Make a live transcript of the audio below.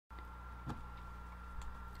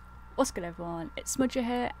What's good everyone, it's Smudger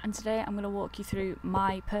here, and today I'm going to walk you through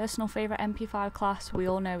my personal favourite MP5 class. We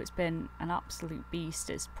all know it's been an absolute beast.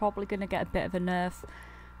 It's probably going to get a bit of a nerf,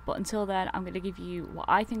 but until then I'm going to give you what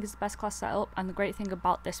I think is the best class setup. And the great thing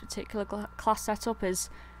about this particular class setup is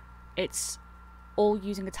it's all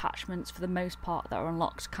using attachments for the most part that are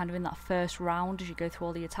unlocked kind of in that first round as you go through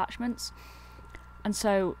all the attachments. And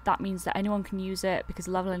so that means that anyone can use it, because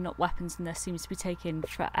leveling up weapons in this seems to be taking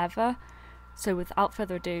forever. So without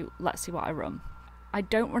further ado, let's see what I run. I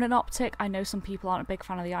don't run an optic. I know some people aren't a big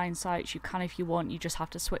fan of the iron sights. You can if you want. You just have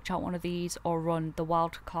to switch out one of these or run the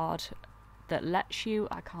wild card that lets you.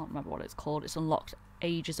 I can't remember what it's called. It's unlocked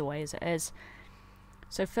ages away as it is.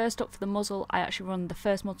 So first up for the muzzle, I actually run the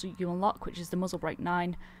first muzzle you unlock, which is the muzzle brake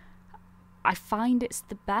 9. I find it's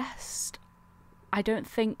the best. I don't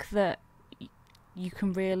think that you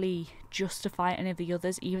can really justify any of the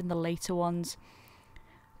others, even the later ones.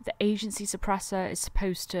 The agency suppressor is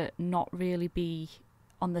supposed to not really be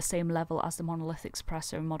on the same level as the monolithic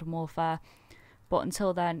suppressor in Modern Warfare, but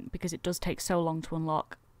until then, because it does take so long to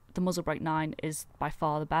unlock, the muzzle brake 9 is by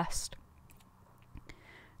far the best.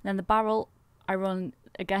 Then the barrel, I run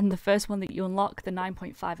again the first one that you unlock, the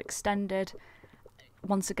 9.5 extended.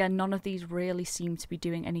 Once again, none of these really seem to be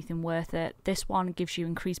doing anything worth it. This one gives you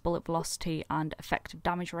increased bullet velocity and effective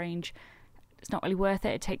damage range. It's not really worth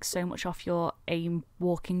it. It takes so much off your aim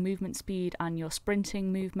walking movement speed and your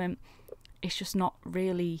sprinting movement. It's just not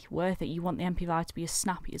really worth it. You want the MP5 to be as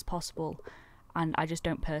snappy as possible, and I just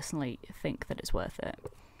don't personally think that it's worth it.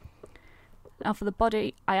 Now for the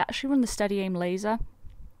body, I actually run the steady aim laser.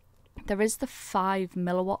 There is the 5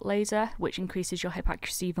 milliwatt laser, which increases your hip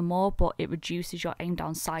accuracy even more, but it reduces your aim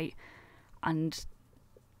down sight. And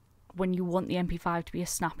when you want the MP5 to be as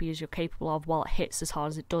snappy as you're capable of while it hits as hard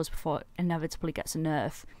as it does before it inevitably gets a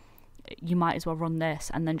nerf, you might as well run this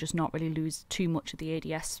and then just not really lose too much of the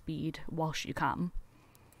ADS speed whilst you can.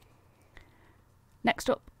 Next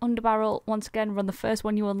up, underbarrel. Once again, run the first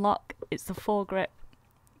one you unlock. It's the foregrip.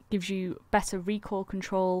 Gives you better recoil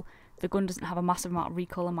control. The gun doesn't have a massive amount of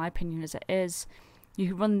recoil in my opinion as it is. You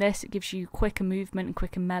can run this, it gives you quicker movement and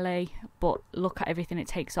quicker melee, but look at everything it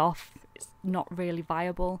takes off. It's not really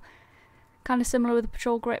viable. Kind of similar with the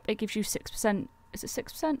patrol grip, it gives you 6%, is it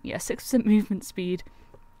 6%? Yeah, 6% movement speed.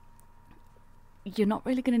 You're not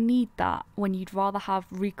really going to need that when you'd rather have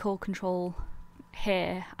recoil control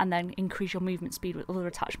here and then increase your movement speed with other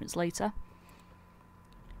attachments later.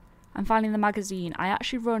 And finally the magazine, I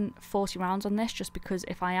actually run 40 rounds on this just because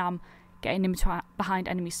if I am getting in behind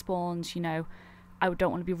enemy spawns, you know, I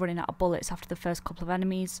don't want to be running out of bullets after the first couple of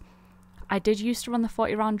enemies. I did used to run the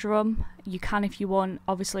 40 round drum. You can if you want.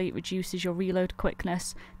 Obviously it reduces your reload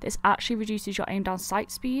quickness. This actually reduces your aim down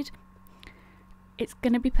sight speed. It's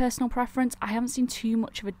going to be personal preference. I haven't seen too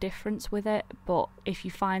much of a difference with it, but if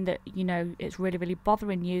you find that, you know, it's really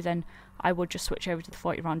bothering you, then I would just switch over to the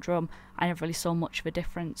 40 round drum. I never really saw much of a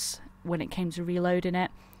difference when it came to reloading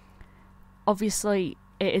it. Obviously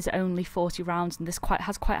it is only 40 rounds and this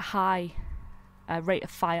has quite a high rate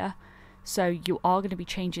of fire, so you are going to be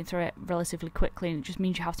changing through it relatively quickly, and it just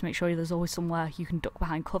means you have to make sure there's always somewhere you can duck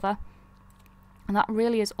behind cover. And that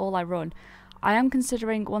really is all I run. I am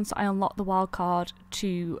considering, once I unlock the wildcard,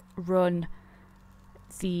 to run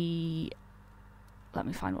the... let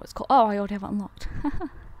me find what it's called. Oh, I already have it unlocked.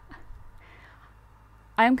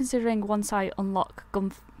 I am considering, once I unlock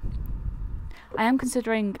I am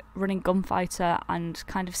considering running Gunfighter and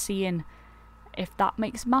kind of seeing if that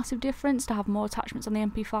makes a massive difference to have more attachments on the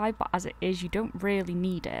MP5, but as it is, you don't really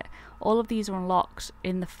need it. All of these are unlocked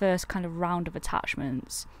in the first kind of round of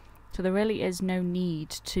attachments, so there really is no need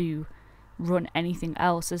to run anything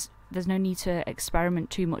else. There's no need to experiment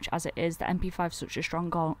too much as it is. The MP5 is such a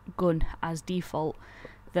strong gun as default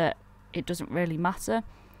that it doesn't really matter.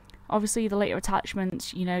 Obviously the later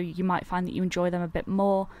attachments, you know, you might find that you enjoy them a bit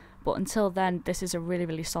more, but until then this is a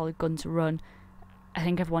really solid gun to run. I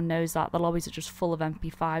think everyone knows that the lobbies are just full of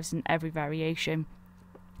MP5s in every variation,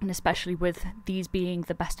 and especially with these being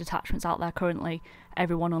the best attachments out there currently,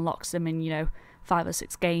 everyone unlocks them in, you know, 5 or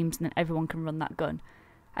 6 games, and then everyone can run that gun.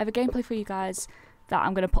 I have a gameplay for you guys that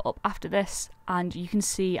I'm going to put up after this, and you can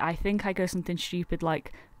see I think I go something stupid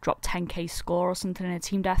like drop 10k score or something in a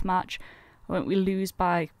team deathmatch. We lose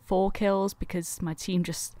by 4 kills because my team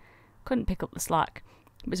just couldn't pick up the slack.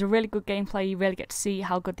 It was a really good gameplay. You really get to see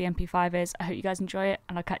how good the MP5 is. I hope you guys enjoy it,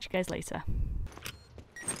 and I'll catch you guys later.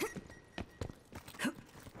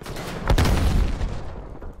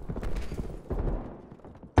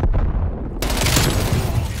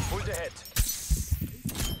 Hold ahead.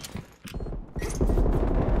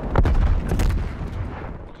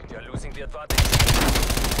 You're losing the advantage.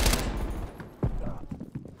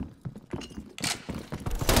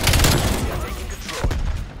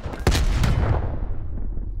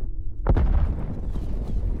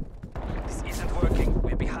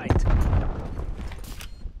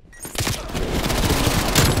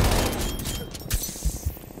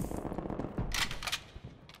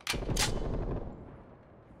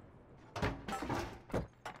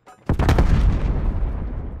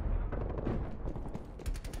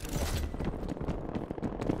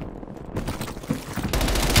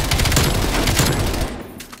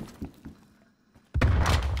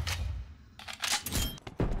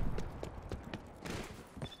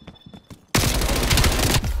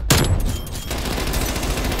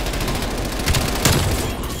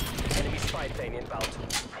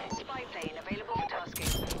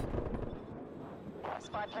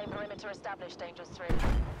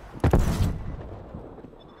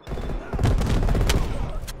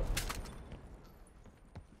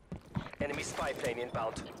 Enemy spy plane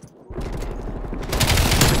inbound.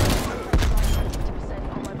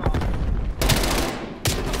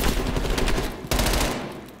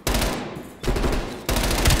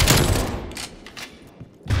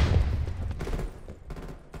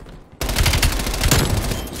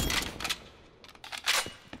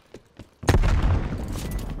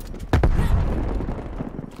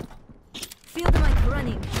 Field mic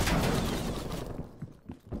running.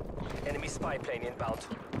 Enemy spy plane inbound.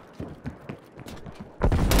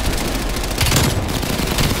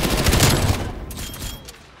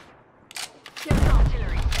 Here's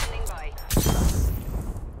artillery standing by.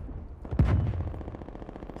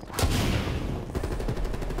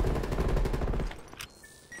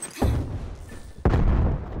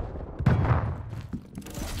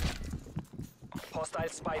 Hostile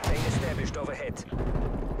spy plane established overhead.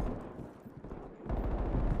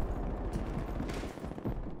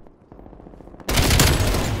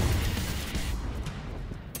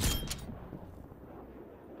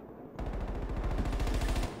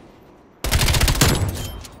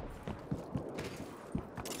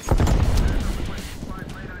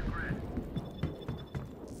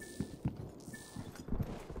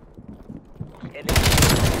 Enemy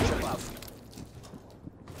above.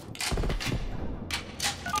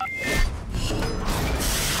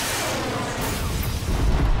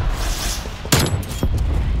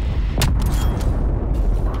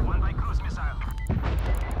 One by cruise missile.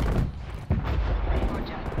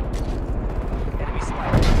 Enemy spy.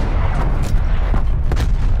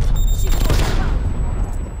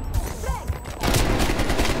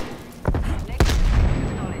 Next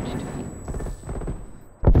acknowledged.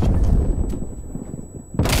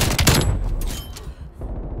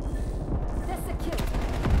 That's a kill.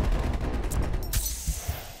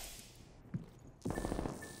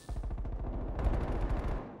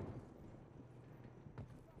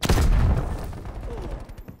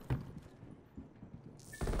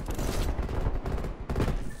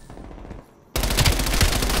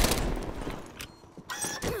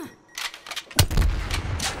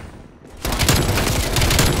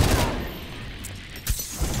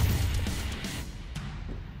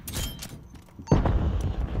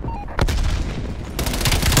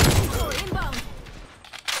 Inbound.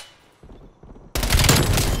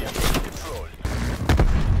 Control.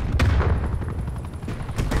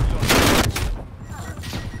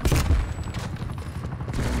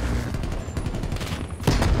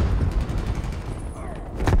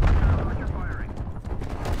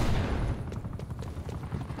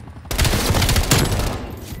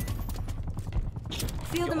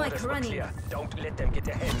 Field Your mic orders were running. clear. Don't let them get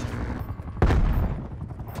ahead.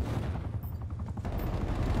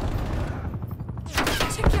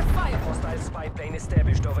 Check your fire. Hostile spy plane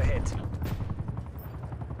established overhead.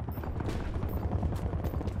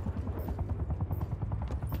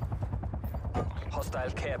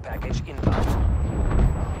 Hostile care package inbound.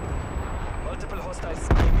 Multiple hostile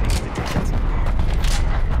spy planes detected.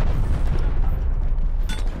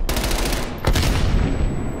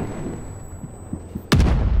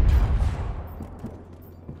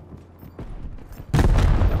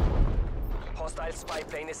 Hostile spy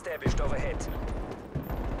plane established overhead.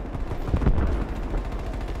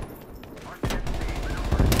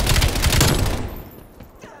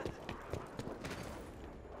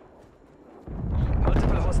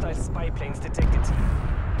 Multiple hostile spy planes detected.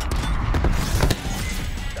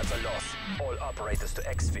 That's a loss. All operators to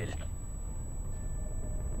exfil.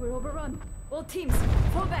 We're overrun. All teams,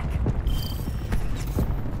 fall back.